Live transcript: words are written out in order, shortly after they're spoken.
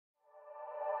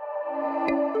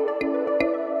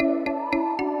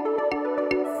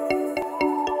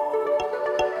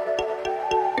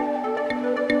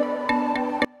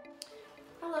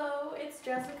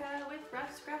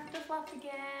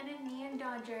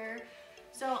Care.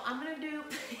 So I'm gonna do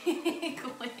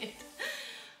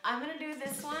I'm gonna do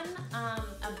this one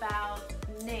about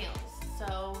nails.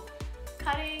 So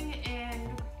cutting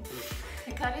and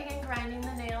grinding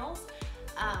the nails.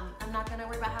 I'm not gonna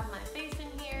worry about having my face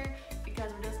in here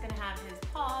because we're just gonna have his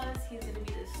paws. He's gonna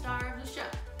be the star of the show.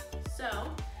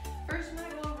 So first I'm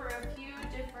gonna go over a few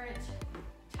different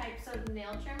types of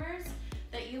nail trimmers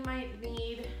that you might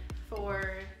need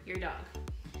for your dog.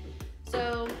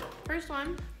 So first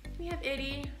one, we have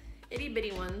itty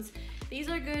bitty ones. These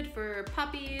are good for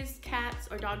puppies, cats,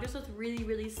 or dogs just with really,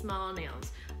 really small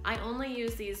nails. I only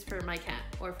use these for my cat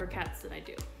or for cats that I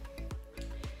do.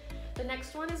 The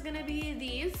next one is gonna be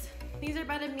these. These are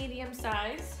about a medium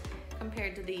size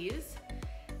compared to these.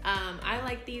 I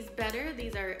like these better.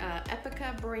 These are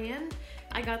Epica brand.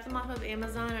 I got them off of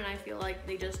Amazon and I feel like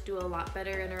they just do a lot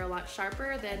better and are a lot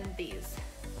sharper than these.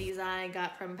 These I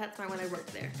got from PetSmart when I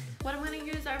worked there. What I'm gonna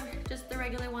use are just the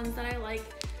regular ones that I like,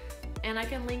 and I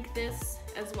can link this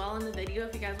as well in the video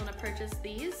if you guys wanna purchase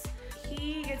these.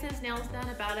 He gets his nails done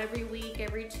about every week,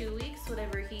 every 2 weeks,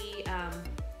 whenever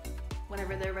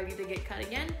they're ready to get cut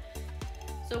again.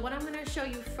 So what I'm gonna show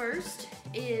you first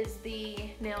is the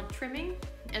nail trimming,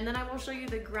 and then I will show you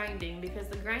the grinding, because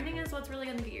the grinding is what's really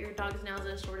gonna get your dog's nails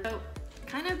as short as. So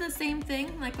kind of the same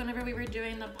thing like whenever we were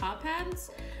doing the paw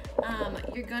pads.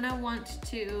 You're gonna want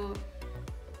to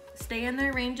stay in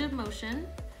their range of motion.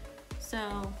 So,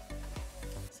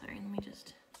 sorry, let me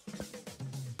just,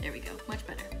 there we go, much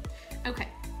better. Okay,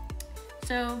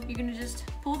 so you're gonna just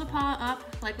pull the paw up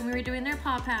like when we were doing their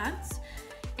paw pads,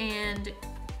 and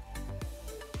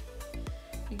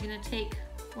you're gonna take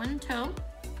one toe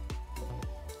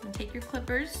and take your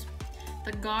clippers.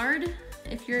 The guard,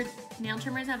 if your nail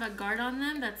trimmers have a guard on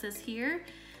them that says here,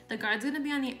 the guard's gonna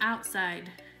be on the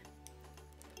outside.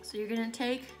 So you're gonna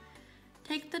take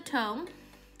the toe,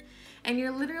 and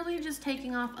you're literally just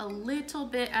taking off a little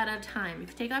bit at a time.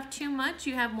 If you take off too much,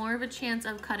 you have more of a chance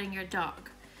of cutting your dog.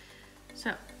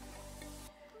 So,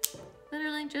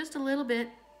 literally just a little bit,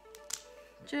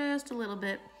 just a little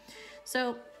bit.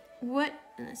 So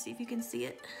let's see if you can see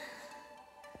it.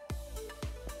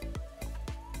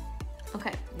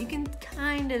 Okay, you can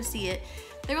kind of see it.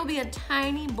 There will be a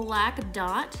tiny black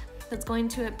dot that's going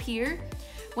to appear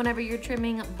whenever you're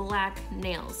trimming black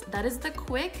nails. That is the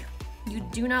quick. You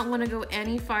do not want to go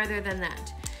any farther than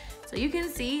that. So you can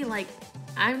see, like,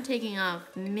 I'm taking off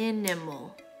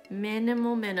minimal. We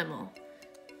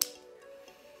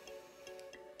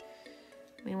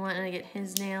want to get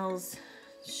his nails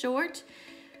short,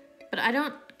 but I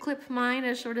don't clip mine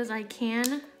as short as I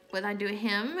can when I do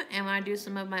him and when I do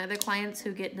some of my other clients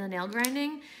who get the nail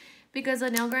grinding, because the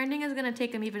nail grinding is going to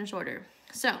take them even shorter.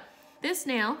 So this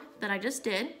nail that I just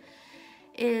did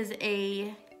is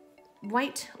a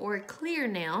white or clear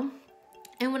nail,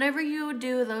 and whenever you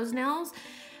do those nails,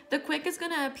 the quick is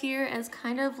going to appear as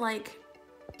kind of like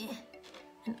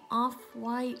an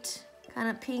off-white kind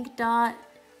of pink dot.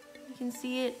 You can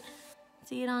see it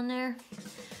on there.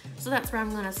 So that's where I'm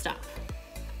going to stop.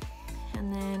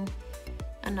 And then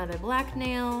another black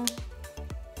nail,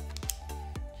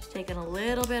 just taking a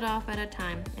little bit off at a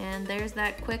time, and there's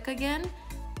that quick again.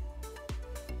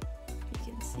 You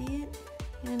can see it.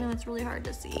 I know it's really hard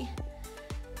to see.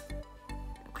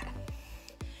 Okay,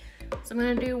 so I'm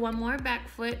gonna do one more back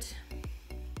foot.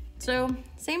 So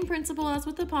same principle as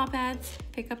with the paw pads.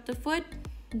 Pick up the foot,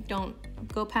 don't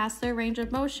go past their range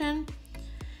of motion.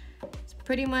 It's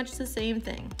pretty much the same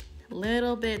thing,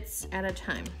 little bits at a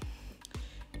time.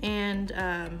 And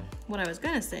what I was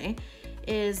gonna say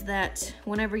is that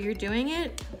whenever you're doing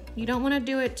it, you don't wanna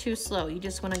do it too slow. You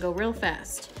just wanna go real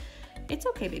fast. It's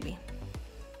okay, baby.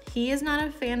 He is not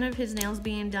a fan of his nails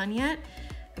being done yet.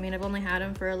 I mean, I've only had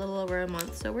him for a little over a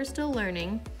month, so we're still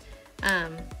learning.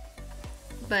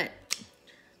 But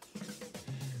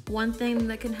one thing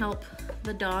that can help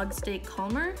the dog stay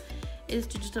calmer is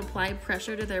to just apply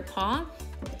pressure to their paw.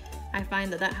 I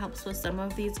find that that helps with some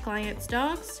of these clients'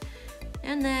 dogs.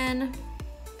 And then,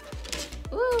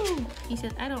 ooh, he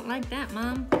says, I don't like that,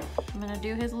 Mom. I'm gonna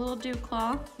do his little dew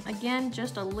claw. Again,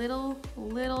 just a little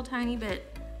tiny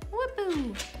bit.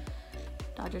 Whoopoo.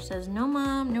 Dodger says, no,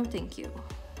 Mom, no thank you.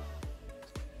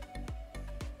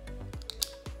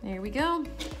 There we go.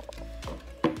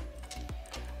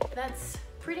 That's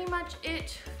pretty much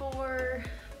it for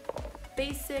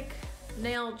basic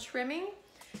nail trimming.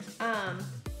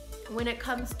 When it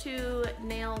comes to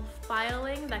nail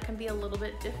filing, that can be a little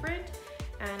bit different,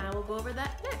 and I will go over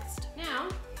that next. Now,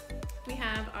 we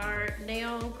have our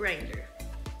nail grinder.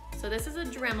 So this is a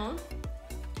Dremel.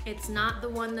 It's not the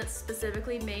one that's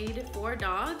specifically made for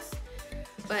dogs,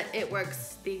 but it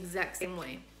works the exact same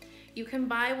way. You can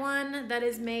buy one that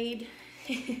is made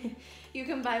you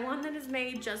can buy one that is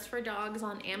made just for dogs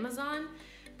on Amazon,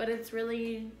 but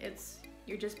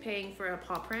you're just paying for a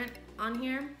paw print on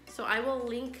here. So I will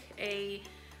link a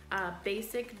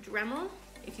basic Dremel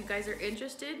if you guys are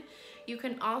interested. You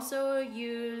can also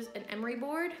use an emery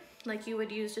board like you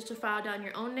would use just to file down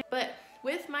your own nail. But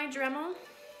with my Dremel,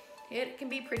 it can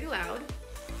be pretty loud.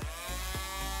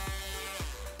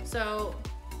 So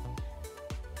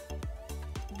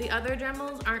the other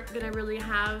Dremels aren't gonna really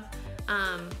have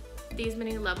these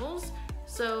many levels.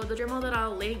 So the Dremel that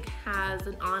I'll link has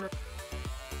an on. What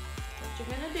you're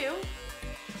gonna do,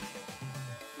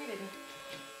 hey baby,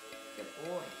 good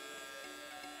boy.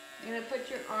 You're gonna put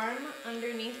your arm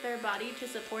underneath their body to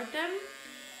support them,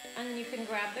 and then you can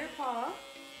grab their paw,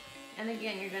 and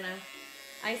again, you're gonna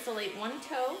isolate one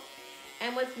toe,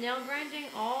 and with nail grinding,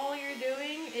 all you're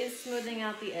doing is smoothing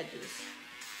out the edges.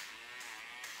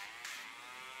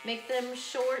 Make them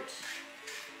short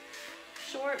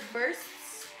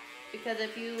bursts, because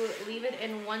if you leave it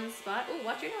in one spot, oh,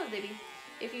 watch your nose, baby.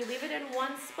 If you leave it in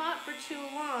one spot for too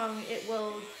long, it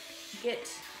will get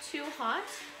too hot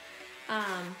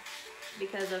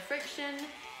because of friction,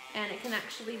 and it can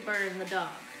actually burn the dog.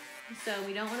 So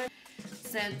we don't want to,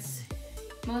 since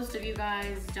most of you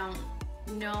guys don't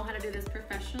know how to do this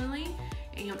professionally,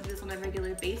 and you don't do this on a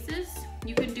regular basis,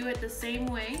 you can do it the same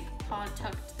way, paw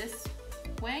tucked this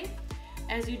way,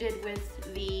 as you did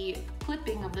with the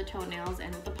clipping of the toenails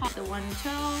and with the paw. The one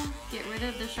toe, get rid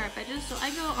of the sharp edges. So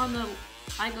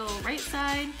I go right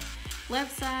side,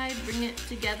 left side, bring it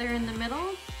together in the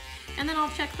middle, and then I'll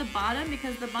check the bottom,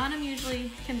 because the bottom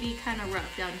usually can be kind of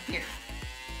rough down here.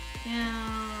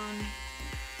 Down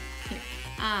here.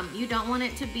 You don't want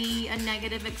it to be a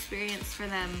negative experience for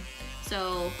them.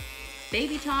 So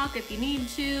baby talk if you need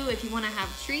to, if you want to have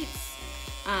treats.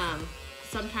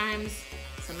 Sometimes,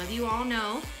 some of you all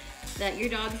know that your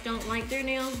dogs don't like their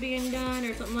nails being done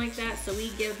or something like that, so we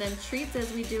give them treats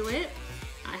as we do it.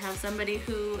 I have somebody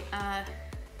who,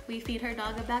 we feed her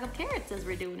dog a bag of carrots as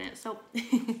we're doing it. So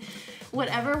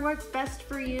whatever works best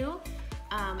for you,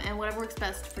 and whatever works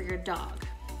best for your dog.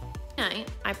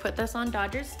 I put this on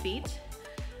Dodger's feet.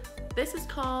 This is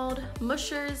called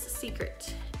Musher's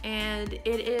Secret, and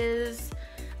it is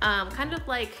kind of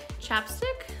like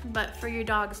chapstick, but for your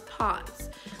dog's paws.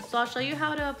 So I'll show you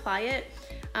how to apply it,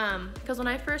 because when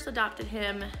I first adopted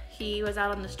him, he was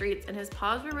out on the streets and his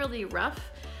paws were really rough,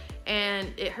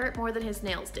 and it hurt more than his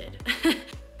nails did.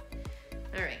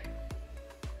 All right.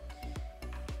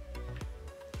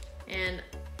 And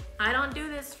I don't do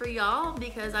this for y'all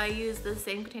because I use the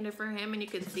same container for him, and you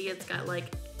can see it's got like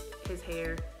his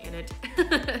hair in it.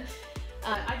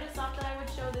 I just thought that I would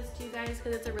show this to you guys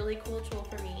because it's a really cool tool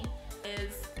for me.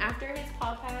 Is after his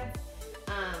paw pads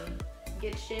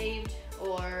get shaved,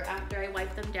 or after I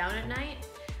wipe them down at night,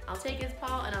 I'll take his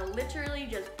paw and I'll literally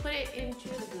just put it into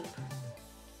the goop.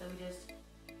 So we just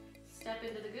step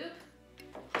into the goop,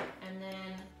 and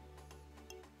then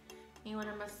you want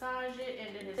to massage it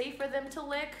into his. Safe for them to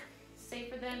lick,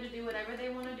 safe for them to do whatever they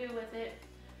want to do with it.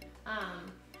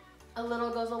 A little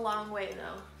goes a long way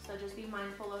though, so just be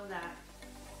mindful of that.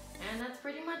 And that's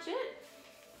pretty much it.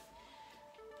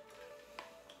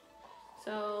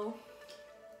 So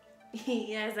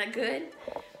yeah, is that good?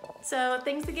 So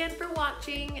thanks again for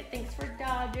watching. Thanks for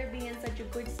Dodger being such a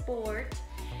good sport.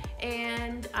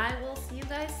 And I will see you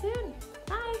guys soon.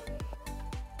 Bye.